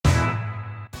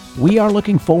We are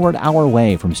looking forward our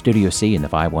way from Studio C in the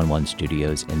 511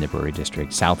 studios in the Brewery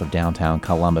District, south of downtown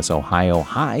Columbus, Ohio.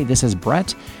 Hi, this is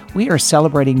Brett. We are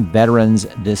celebrating veterans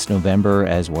this November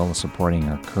as well as supporting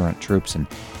our current troops. And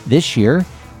this year,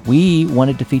 we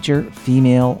wanted to feature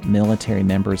female military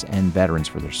members and veterans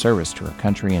for their service to our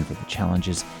country and for the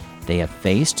challenges they have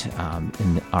faced.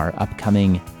 In our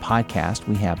upcoming podcast,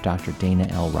 we have Dr. Dana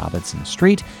L. Robinson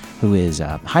Street, who is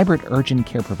a hybrid urgent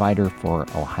care provider for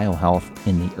Ohio Health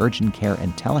in the Urgent Care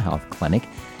and Telehealth Clinic,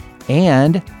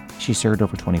 and she served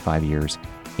over 25 years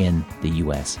in the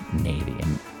U.S. Navy.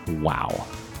 And wow,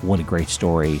 what a great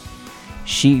story.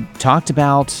 She talked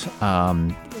about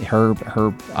her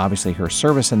obviously her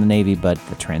service in the Navy, but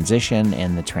the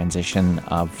transition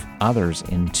of others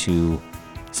into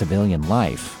civilian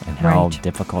life and how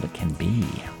difficult it can be.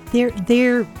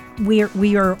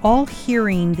 We are all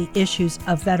hearing the issues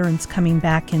of veterans coming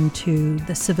back into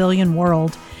the civilian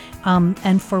world.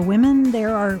 And for women,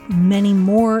 there are many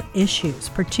more issues,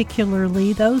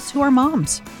 particularly those who are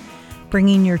moms,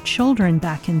 bringing your children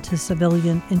back into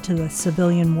the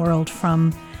civilian world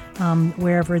from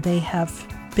wherever they have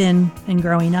been and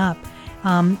growing up.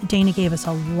 Dana gave us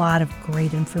a lot of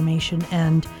great information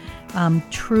and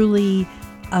truly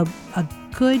a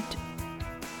good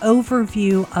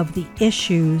overview of the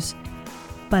issues,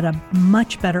 but a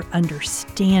much better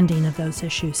understanding of those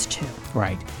issues too.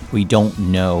 Right. We don't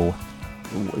know,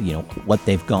 what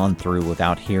they've gone through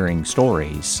without hearing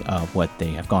stories of what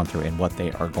they have gone through and what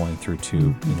they are going through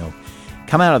to,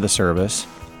 come out of the service.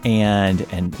 And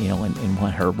in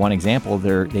one example,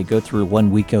 they go through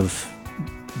 1 week of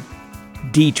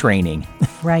detraining.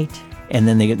 Right. And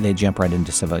then they jump right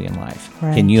into civilian life.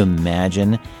 Right. Can you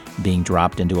imagine being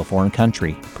dropped into a foreign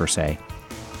country, per se,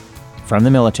 from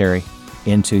the military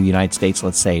into the United States?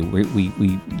 Let's say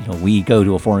we go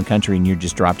to a foreign country and you're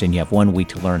just dropped in. You have 1 week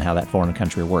to learn how that foreign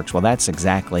country works. Well, that's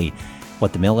exactly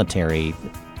what the military,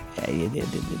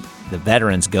 the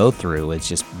veterans go through. It's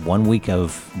just 1 week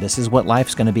of this is what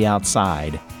life's going to be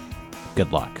outside.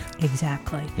 Good luck.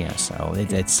 Exactly. Yeah. So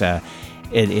it's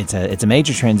a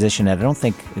major transition that I don't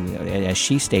think, as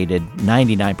she stated,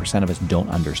 99% of us don't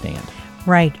understand.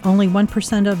 Right. Only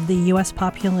 1% of the U.S.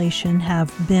 population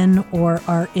have been or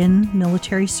are in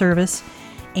military service,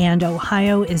 and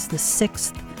Ohio is the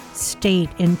 6th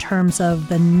state in terms of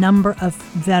the number of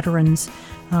veterans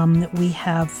that we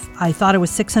have. I thought it was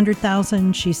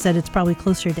 600,000. She said it's probably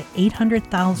closer to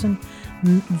 800,000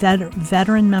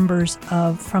 veteran members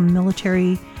from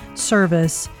military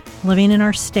service living in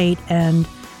our state. And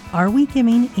are we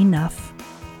giving enough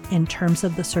in terms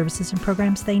of the services and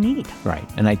programs they need? Right.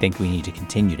 And I think we need to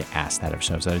continue to ask that of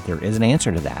ourselves. There is an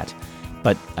answer to that,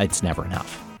 but it's never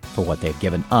enough for what they've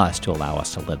given us to allow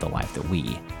us to live the life that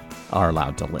we are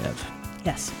allowed to live.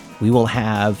 Yes. We will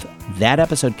have that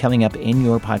episode coming up in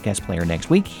your podcast player next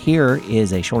week. Here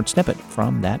is a short snippet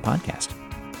from that podcast.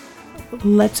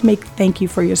 Let's make thank you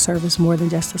for your service more than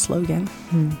just a slogan,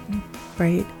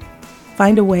 right?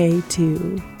 Find a way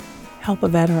to help a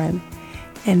veteran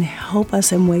and help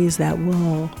us in ways that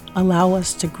will allow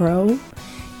us to grow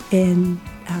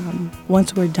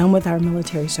once we're done with our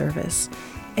military service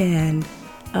and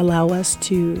allow us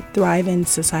to thrive in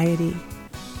society.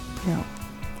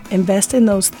 Invest in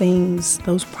those things,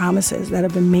 those promises that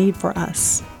have been made for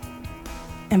us.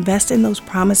 Invest in those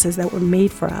promises that were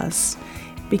made for us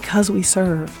because we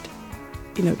served.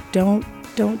 Don't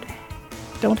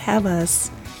have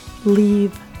us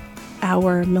leave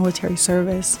our military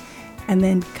service and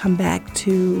then come back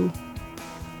to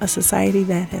a society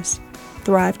that has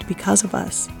thrived because of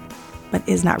us, but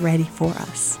is not ready for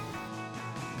us.